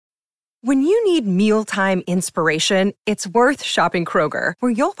When you need mealtime inspiration, it's worth shopping Kroger,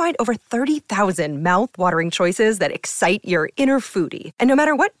 where you'll find over 30,000 mouth-watering choices that excite your inner foodie. And no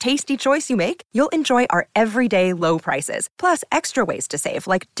matter what tasty choice you make, you'll enjoy our everyday low prices, plus extra ways to save,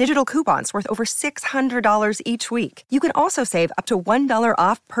 like digital coupons worth over $600 each week. You can also save up to $1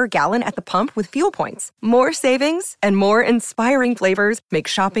 off per gallon at the pump with fuel points. More savings and more inspiring flavors make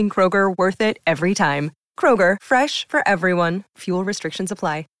shopping Kroger worth it every time. Kroger, fresh for everyone. Fuel restrictions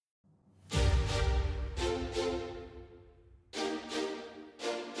apply.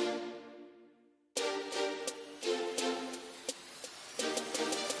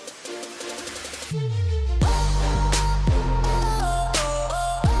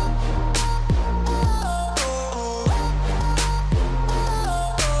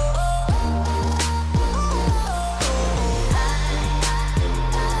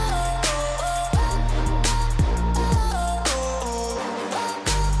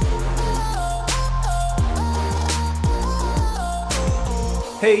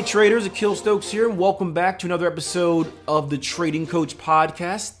 Hey traders, Akil Stokes here, and welcome back to another episode of the Trading Coach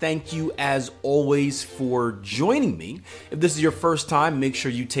Podcast. Thank you as always for joining me. If this is your first time, make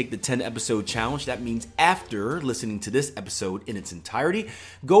sure you take the 10-episode challenge. That means after listening to this episode in its entirety,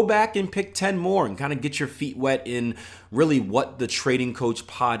 go back and pick 10 more and kind of get your feet wet in really what the Trading Coach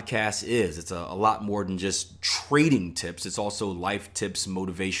Podcast is. It's a lot more than just trading tips. It's also life tips,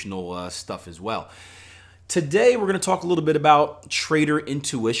 motivational stuff as well. Today, we're going to talk a little bit about trader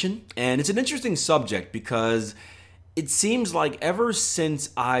intuition, and it's an interesting subject because it seems like ever since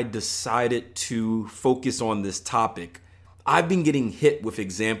I decided to focus on this topic, I've been getting hit with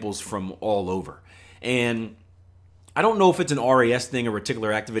examples from all over. And I don't know if it's an RAS thing, a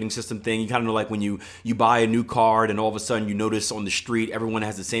reticular activating system thing. You kind of know like when you buy a new card and all of a sudden you notice on the street everyone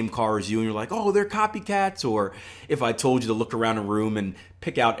has the same car as you and you're like, oh, they're copycats. Or if I told you to look around a room and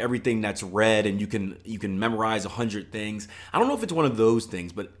pick out everything that's red and you can memorize 100 things. I don't know if it's one of those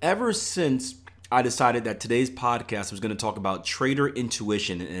things, but ever since I decided that today's podcast was going to talk about trader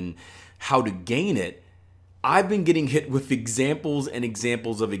intuition and how to gain it, I've been getting hit with examples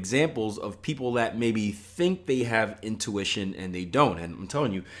of people that maybe think they have intuition and they don't. And I'm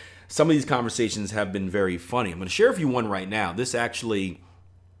telling you, some of these conversations have been very funny. I'm going to share with you one right now. This actually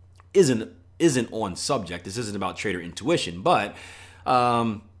isn't on subject. This isn't about trader intuition, but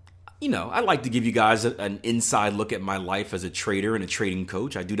I like to give you guys an inside look at my life as a trader and a trading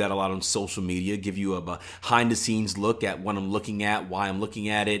coach. I do that a lot on social media, give you a behind-the-scenes look at what I'm looking at, why I'm looking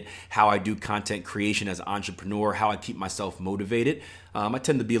at it, how I do content creation as an entrepreneur, how I keep myself motivated. I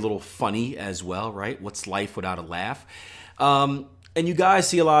tend to be a little funny as well, right? What's life without a laugh? And you guys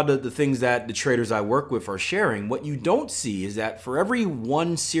see a lot of the things that the traders I work with are sharing. What you don't see is that for every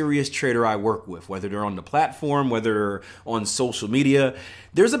one serious trader I work with, whether they're on the platform, whether they're on social media,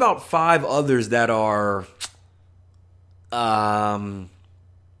 there's about 5 others that are, trying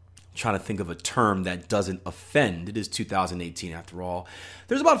to think of a term that doesn't offend. It is 2018 after all.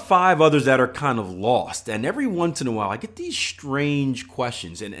 There's about 5 others that are kind of lost. And every once in a while, I get these strange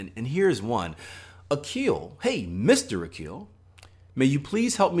questions. And here's one. Akil, hey, Mr. Akil, may you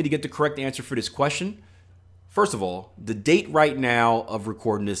please help me to get the correct answer for this question? First of all, the date right now of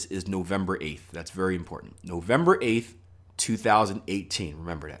recording this is November 8th. That's very important. November 8th, 2018.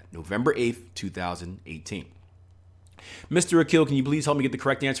 Remember that. November 8th, 2018. Mr. Akil, can you please help me get the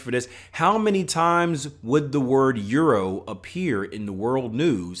correct answer for this? How many times would the word euro appear in the world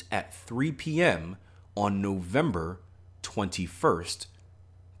news at 3 p.m. on November 21st,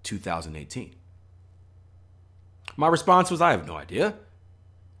 2018? My response was, I have no idea.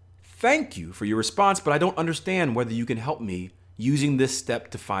 Thank you for your response, but I don't understand whether you can help me using this step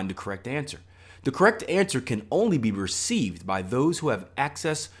to find the correct answer. The correct answer can only be received by those who have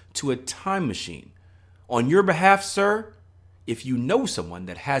access to a time machine. On your behalf, sir, if you know someone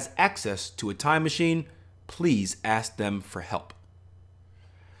that has access to a time machine, please ask them for help.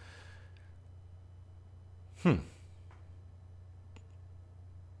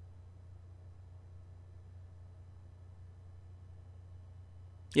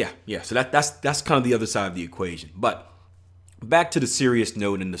 Yeah. So that's kind of the other side of the equation. But back to the serious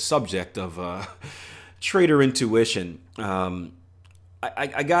note and the subject of trader intuition. I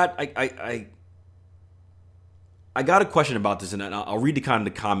got a question about this, and I'll read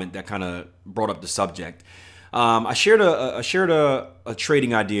the comment that kind of brought up the subject. I shared a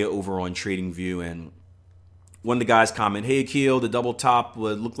trading idea over on TradingView, and one of the guys commented, "Hey Akil, the double top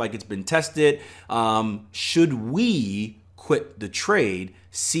would look like it's been tested. Should we quit the trade?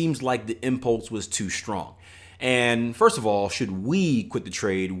 Seems like the impulse was too strong." And first of all, should we quit the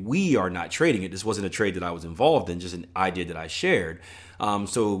trade? We are not trading it. This wasn't a trade that I was involved in, just an idea that I shared.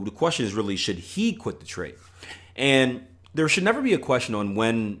 So the question is really, should he quit the trade? And there should never be a question on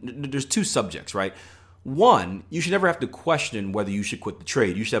when. There's two subjects, right? One, you should never have to question whether you should quit the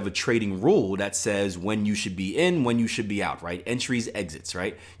trade. You should have a trading rule that says when you should be in, when you should be out, right? Entries, exits,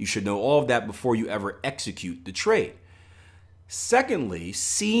 right? You should know all of that before you ever execute the trade. Secondly,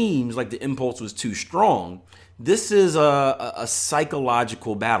 seems like the impulse was too strong. This is a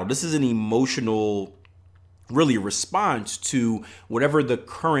psychological battle. This is an emotional, really, response to whatever the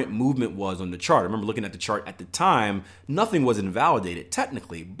current movement was on the chart. I remember looking at the chart at the time, nothing was invalidated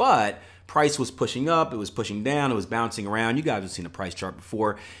technically, but price was pushing up, it was pushing down, it was bouncing around. You guys have seen a price chart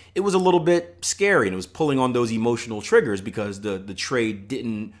before. It was a little bit scary, and it was pulling on those emotional triggers because the trade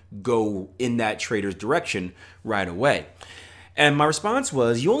didn't go in that trader's direction right away. And my response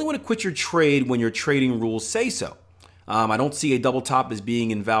was, you only want to quit your trade when your trading rules say so. I don't see a double top as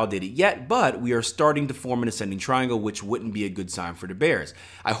being invalidated yet, but we are starting to form an ascending triangle, which wouldn't be a good sign for the bears.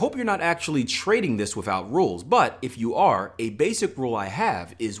 I hope you're not actually trading this without rules, but if you are, a basic rule I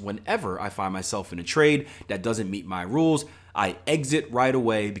have is whenever I find myself in a trade that doesn't meet my rules, I exit right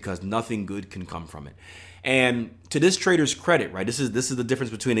away because nothing good can come from it. And to this trader's credit, right, this is the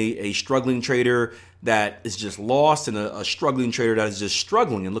difference between a struggling trader that is just lost and a struggling trader that is just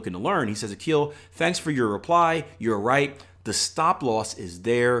struggling and looking to learn. He says, Akil, thanks for your reply. You're right. The stop loss is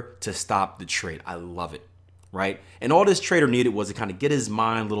there to stop the trade. I love it, right? And all this trader needed was to kind of get his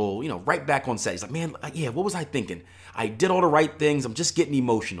mind right back on set. He's like, man, yeah, what was I thinking? I did all the right things. I'm just getting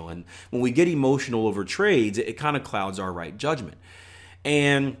emotional. And when we get emotional over trades, it kind of clouds our right judgment.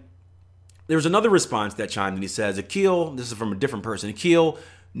 And there's another response that chimed in. He says, Akil, this is from a different person. Akil,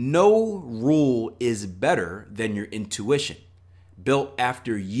 no rule is better than your intuition. Built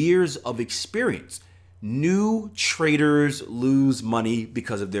after years of experience. New traders lose money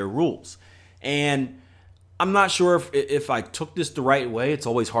because of their rules. And I'm not sure if I took this the right way. It's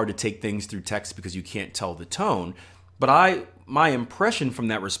always hard to take things through text because you can't tell the tone. But my impression from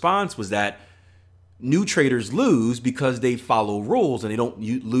that response was that new traders lose because they follow rules and they don't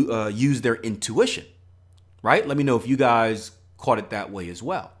use their intuition, right? Let me know if you guys caught it that way as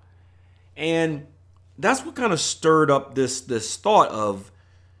well. And that's what kind of stirred up this thought of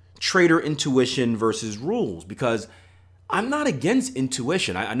trader intuition versus rules, because I'm not against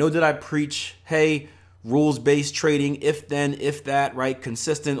intuition. I know that I preach, hey, rules-based trading, if then, if that, right?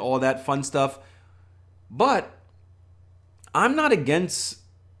 Consistent, all that fun stuff. But I'm not against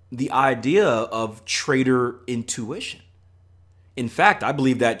the idea of trader intuition. In fact, I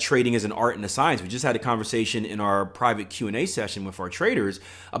believe that trading is an art and a science. We just had a conversation in our private Q&A session with our traders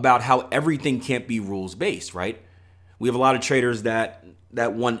about how everything can't be rules-based, right? We have a lot of traders that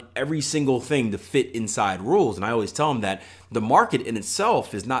want every single thing to fit inside rules. And I always tell them that the market in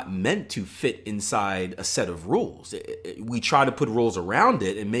itself is not meant to fit inside a set of rules. We try to put rules around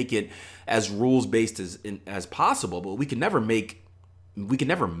it and make it as rules-based as possible, but we can never make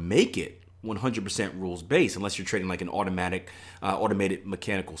it 100% rules-based unless you're trading like an automated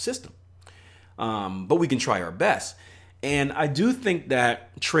mechanical system. But we can try our best. And I do think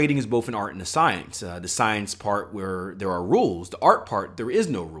that trading is both an art and a science. The science part where there are rules. The art part, there is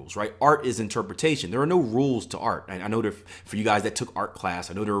no rules, right? Art is interpretation. There are no rules to art. I know that for you guys that took art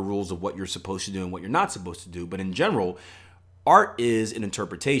class, I know there are rules of what you're supposed to do and what you're not supposed to do. But in general, art is an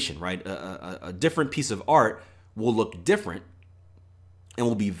interpretation, right? A different piece of art will look different and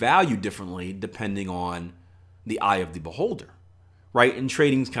will be valued differently depending on the eye of the beholder, right? And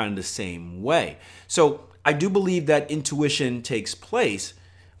trading is kind of the same way. So I do believe that intuition takes place,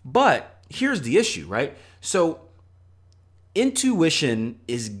 but here's the issue, right? So intuition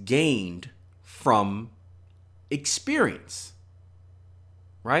is gained from experience,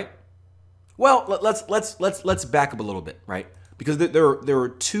 right? Well, let's back up a little bit, right? Because there are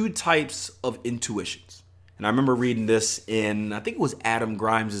two types of intuitions. And I remember reading this in, I think it was Adam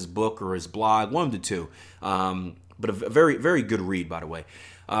Grimes' book or his blog, one of the two. But a very, very good read, by the way.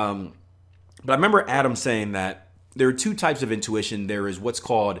 But I remember Adam saying that there are two types of intuition. There is what's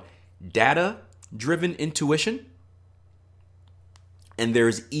called data-driven intuition. And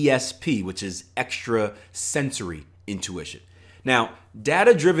there's ESP, which is extrasensory intuition. Now,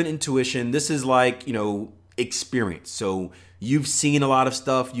 data-driven intuition, this is like, experience. So you've seen a lot of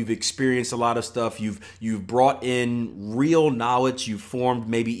stuff, you've experienced a lot of stuff, you've brought in real knowledge, you've formed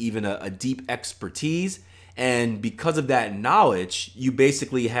maybe even a deep expertise. And because of that knowledge, you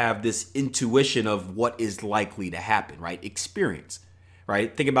basically have this intuition of what is likely to happen, right? Experience,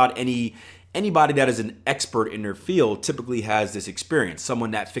 right? Think about any Anybody that is an expert in their field typically has this experience.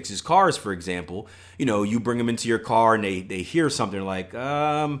 Someone that fixes cars, for example, you bring them into your car and they hear something like,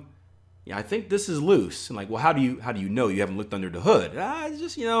 yeah, I think this is loose. And like, well, how do you know? You haven't looked under the hood. It's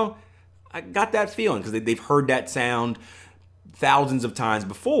just, I got that feeling because they've heard that sound thousands of times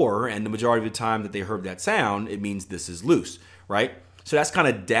before, and the majority of the time that they heard that sound, it means this is loose, right? So that's kind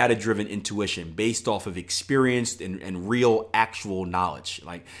of data-driven intuition based off of experience and real actual knowledge,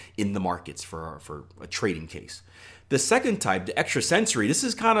 like in the markets for a trading case. The second type, the extrasensory, this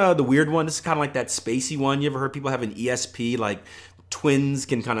is kind of the weird one. This is kind of like that spacey one. You ever heard people have an ESP, like twins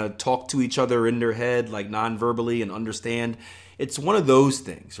can kind of talk to each other in their head, like non-verbally, and understand? It's one of those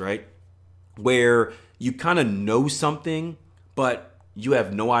things, right? Where you kind of know something, but you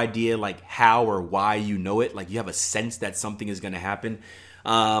have no idea like how or why you know it. Like you have a sense that something is going to happen.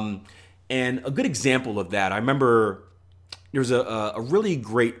 And a good example of that, I remember there's a really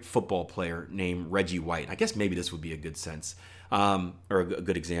great football player named Reggie White. I guess maybe this would be a good sense or a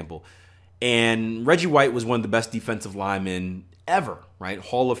good example. And Reggie White was one of the best defensive linemen ever, right?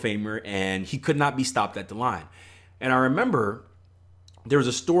 Hall of Famer, and he could not be stopped at the line. And I remember there was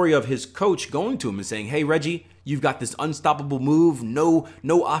a story of his coach going to him and saying, "Hey, Reggie, you've got this unstoppable move. No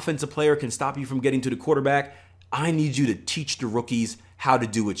offensive player can stop you from getting to the quarterback. I need you to teach the rookies how to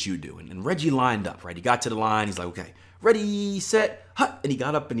do what you do." And Reggie lined up, right? He got to the line. He's like, "Okay, ready, set, hut." And he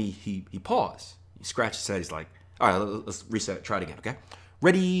got up and he paused. He scratched his head. He's like, "All right, let's reset it. Try it again, okay?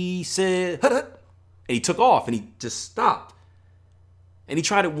 Ready, set, hut, hut." And he took off and he just stopped. And he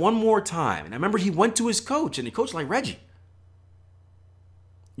tried it one more time. And I remember he went to his coach and the coach was like, "Reggie,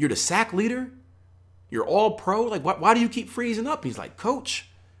 you're the sack leader. You're all pro. Like, why do you keep freezing up?" He's like, "Coach,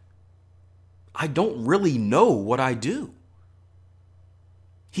 I don't really know what I do."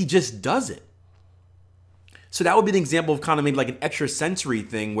 He just does it. So that would be an example of kind of maybe like an extrasensory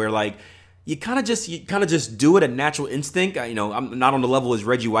thing where like you kind of just do it, a natural instinct. I'm not on the level as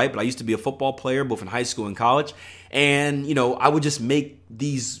Reggie White, but I used to be a football player both in high school and college. And, I would just make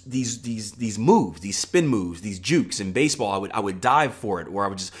these moves, these spin moves, these jukes. In baseball, I would dive for it, or I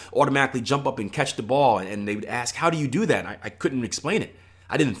would just automatically jump up and catch the ball. And they would ask, "How do you do that?" And I couldn't explain it.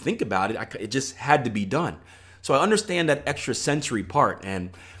 I didn't think about it. It just had to be done. So I understand that extrasensory part.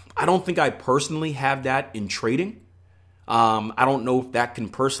 And I don't think I personally have that in trading. I don't know if that can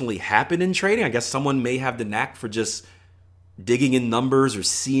personally happen in trading. I guess someone may have the knack for just digging in numbers or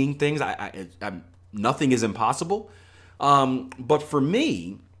seeing things. Nothing is impossible. But for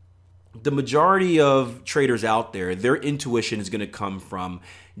me, the majority of traders out there, their intuition is going to come from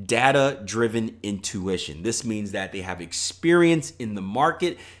data-driven intuition. This means that they have experience in the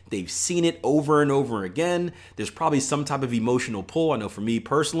market. They've seen it over and over again. There's probably some type of emotional pull. I know for me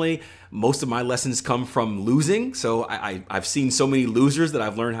personally, most of my lessons come from losing. So I've seen so many losers that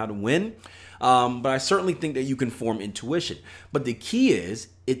I've learned how to win. But I certainly think that you can form intuition. But the key is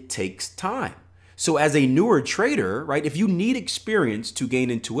it takes time. So as a newer trader, right, if you need experience to gain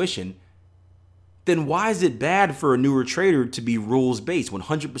intuition, then why is it bad for a newer trader to be rules-based,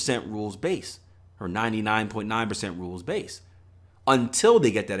 100% rules-based, or 99.9% rules-based, until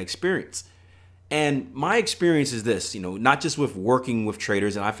they get that experience? And my experience is this, not just with working with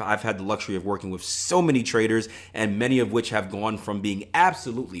traders, and I've had the luxury of working with so many traders, and many of which have gone from being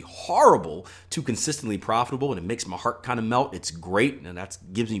absolutely horrible to consistently profitable, and it makes my heart kind of melt. It's great, and that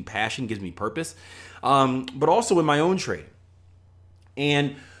gives me passion, gives me purpose, but also in my own trading.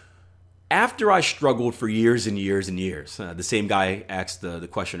 And after I struggled for years and years and years, the same guy asked the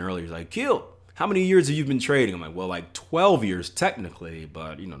question earlier, he's like, "Keel, how many years have you been trading?" I'm like, "Well, like 12 years technically,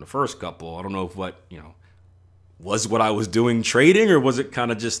 but the first couple, I don't know if was what I was doing trading, or was it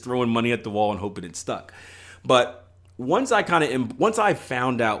kind of just throwing money at the wall and hoping it stuck?" But once I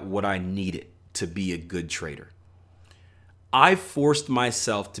found out what I needed to be a good trader, I forced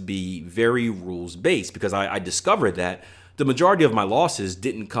myself to be very rules-based, because I discovered that the majority of my losses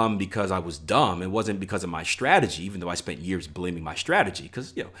didn't come because I was dumb. It wasn't because of my strategy, even though I spent years blaming my strategy.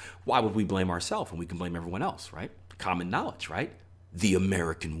 Because, why would we blame ourselves when we can blame everyone else, right? Common knowledge, right? The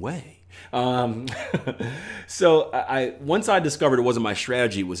American way. So once I discovered it wasn't my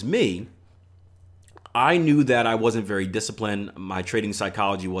strategy, it was me, I knew that I wasn't very disciplined. My trading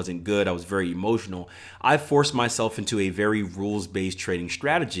psychology wasn't good. I was very emotional. I forced myself into a very rules-based trading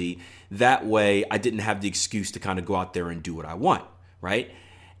strategy. That way, I didn't have the excuse to kind of go out there and do what I want, right?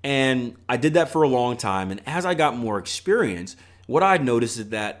 And I did that for a long time. And as I got more experience, what I noticed is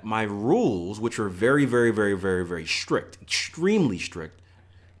that my rules, which were very, very, very, very, very strict, extremely strict,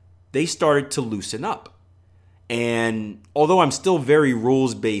 they started to loosen up. And although I'm still very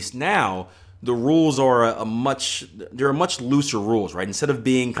rules-based now, the rules are much looser rules, right? Instead of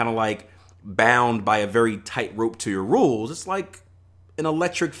being kind of like bound by a very tight rope to your rules. It's like an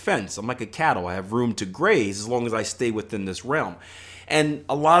electric fence. I'm like a cattle. I have room to graze as long as I stay within this realm. And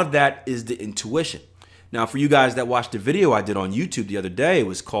a lot of that is the intuition. Now, for you guys that watched the video I did on YouTube the other day, it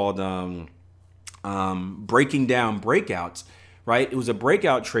was called Breaking Down Breakouts, right? It was a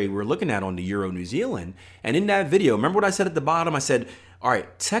breakout trade we were looking at on the Euro New Zealand. And in that video, remember what I said at the bottom? I said, all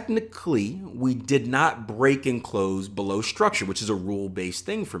right, technically, we did not break and close below structure, which is a rule-based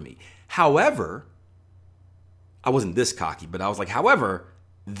thing for me. However, I wasn't this cocky, but I was like, however,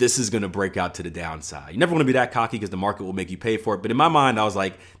 this is going to break out to the downside. You never want to be that cocky because the market will make you pay for it. But in my mind, I was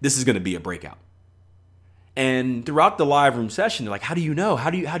like, this is going to be a breakout. And throughout the live room session, they're like, how do you know? How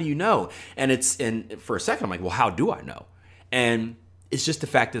do you know? And for a second, I'm like, well, how do I know? And it's just the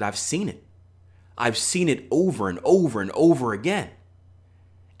fact that I've seen it. I've seen it over and over and over again.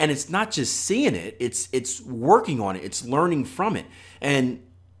 And it's not just seeing it, it's working on it, it's learning from it. And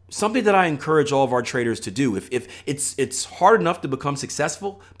something that I encourage all of our traders to do, if it's hard enough to become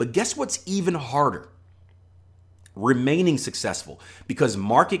successful, but guess what's even harder? Remaining successful, because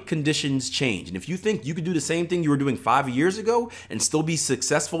market conditions change. And if you think you could do the same thing you were doing 5 years ago and still be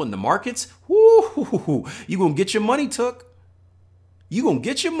successful in the markets, you're going to get your money took. You're going to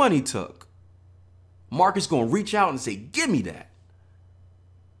get your money took. Market's going to reach out and say, give me that.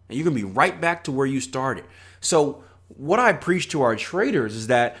 And you're going to be right back to where you started. So what I preach to our traders is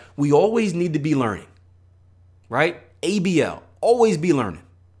that we always need to be learning, right? ABL, always be learning.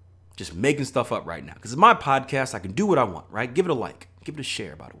 Just making stuff up right now. Because it's my podcast, I can do what I want, right? Give it a like. Give it a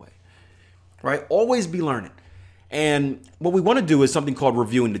share, by the way. Right? Always be learning. And what we want to do is something called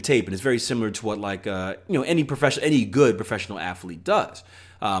reviewing the tape. And it's very similar to what any good professional athlete does.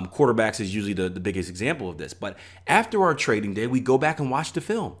 Quarterbacks is usually the biggest example of this. But after our trading day, we go back and watch the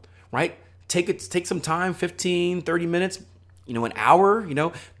film, right? Take some time, 15, 30 minutes, an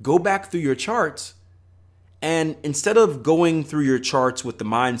hour, go back through your charts. And instead of going through your charts with the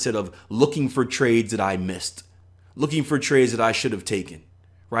mindset of looking for trades that I missed, looking for trades that I should have taken,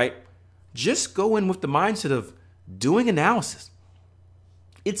 right? Just go in with the mindset of doing analysis.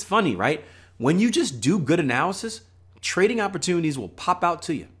 It's funny, right? When you just do good analysis, trading opportunities will pop out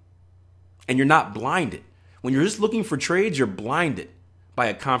to you. And you're not blinded. When you're just looking for trades, you're blinded by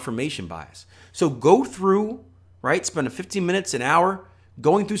a confirmation bias. So go through, right? Spend 15 minutes, an hour,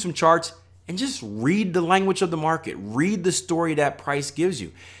 going through some charts, and just read the language of the market. Read the story that price gives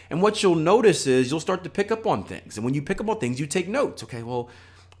you. And what you'll notice is you'll start to pick up on things. And when you pick up on things, you take notes.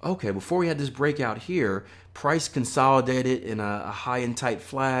 Okay, before we had this breakout here, price consolidated in a high and tight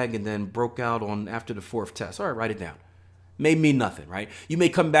flag and then broke out on after the fourth test. All right, write it down. May mean nothing, right? You may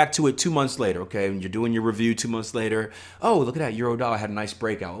come back to it 2 months later, okay? When you're doing your review 2 months later. Oh, look at that, euro dollar had a nice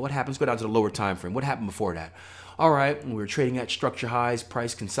breakout. What happens? Go down to the lower time frame. What happened before that? All right, we were trading at structure highs,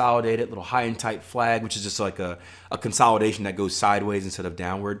 price consolidated, little high and tight flag, which is just like a consolidation that goes sideways instead of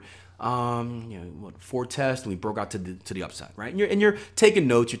downward. Four tests, and we broke out to the upside, right? And you're taking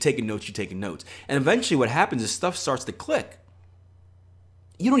notes, you're taking notes. And eventually what happens is stuff starts to click.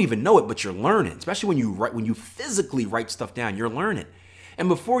 You don't even know it, but you're learning, especially when you physically write stuff down, you're learning. And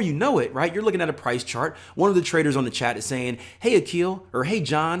before you know it, right, you're looking at a price chart. One of the traders on the chat is saying, hey, Akil, or hey,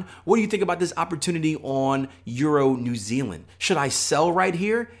 John, what do you think about this opportunity on Euro New Zealand? Should I sell right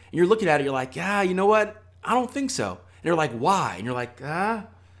here? And you're looking at it, you're like, you know what? I don't think so. And they're like, why? And you're like, I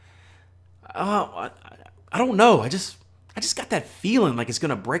don't know. I just got that feeling like it's going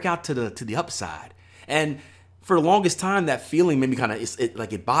to break out to the upside. And for the longest time, that feeling made me kind of,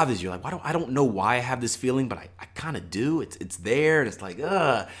 it bothers you. Like, I don't know why I have this feeling, but I kind of do. It's there, and it's like,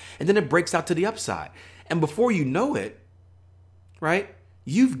 and then it breaks out to the upside. And before you know it, right,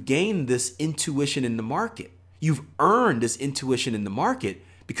 you've gained this intuition in the market. You've earned this intuition in the market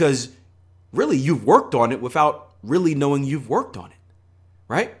because really you've worked on it without really knowing you've worked on it,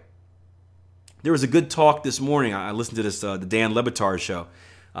 right? There was a good talk this morning. I listened to this, the Dan Le Batard show.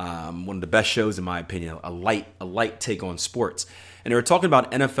 One of the best shows, in my opinion, a light take on sports. And they were talking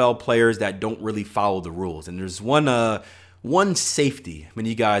about NFL players that don't really follow the rules. And there's one safety. Many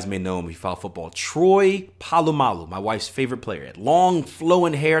of you guys may know him if you follow football. Troy Polamalu, my wife's favorite player. He had long,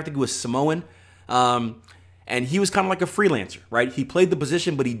 flowing hair. I think it was Samoan. And he was kind of like a freelancer, right? He played the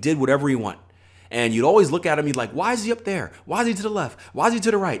position, but he did whatever he wanted. And you'd always look at him, you'd like, why is he up there? Why is he to the left? Why is he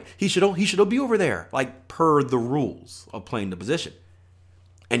to the right? He should be over there, like per the rules of playing the position.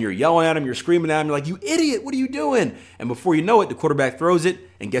 And you're yelling at him, you're screaming at him, you're like, you idiot, what are you doing? And before you know it, the quarterback throws it,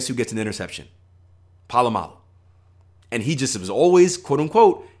 and guess who gets an interception? Polamalu. And he just was always, quote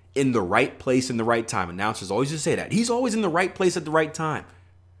unquote, in the right place in the right time. Announcers always just say that. He's always in the right place at the right time.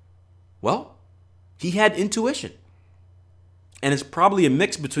 Well, he had intuition. And it's probably a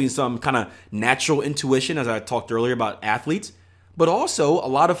mix between some kind of natural intuition, as I talked earlier about athletes, but also a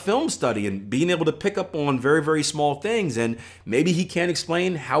lot of film study and being able to pick up on very, very small things. And maybe he can't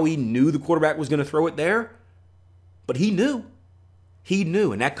explain how he knew the quarterback was going to throw it there, but he knew. He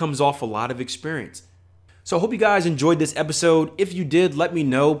knew, and that comes off a lot of experience. So I hope you guys enjoyed this episode. If you did, let me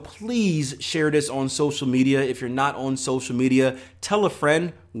know. Please share this on social media. If you're not on social media, tell a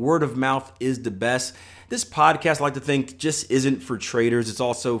friend. Word of mouth is the best. This podcast, I like to think, just isn't for traders. It's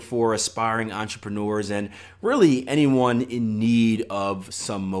also for aspiring entrepreneurs and really anyone in need of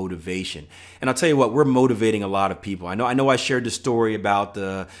some motivation. And I'll tell you what, we're motivating a lot of people. I know I shared the story about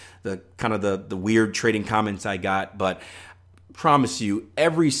the kind of the weird trading comments I got, but promise you,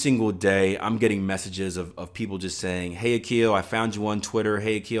 every single day I'm getting messages of people just saying, hey, Akil, I found you on Twitter.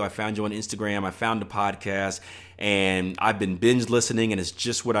 Hey, Akil, I found you on Instagram. I found the podcast. And I've been binge listening, and it's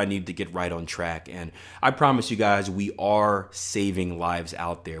just what I need to get right on track. And I promise you guys, we are saving lives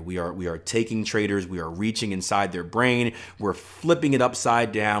out there. We are taking traders. We are reaching inside their brain. We're flipping it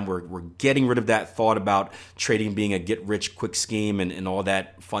upside down. We're getting rid of that thought about trading being a get-rich-quick scheme and all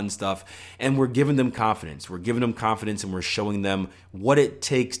that fun stuff. And we're giving them confidence. We're giving them confidence, and we're showing them what it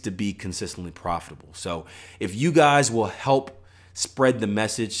takes to be consistently profitable. So if you guys will help spread the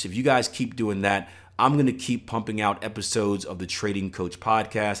message, if you guys keep doing that, I'm going to keep pumping out episodes of the Trading Coach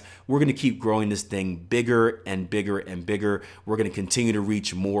podcast. We're going to keep growing this thing bigger and bigger and bigger. We're going to continue to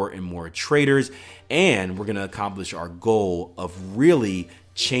reach more and more traders, and we're going to accomplish our goal of really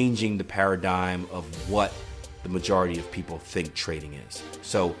changing the paradigm of what the majority of people think trading is.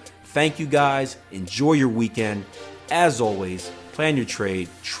 So thank you guys. Enjoy your weekend. As always, plan your trade,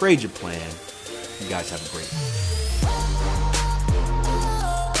 trade your plan. You guys have a great one.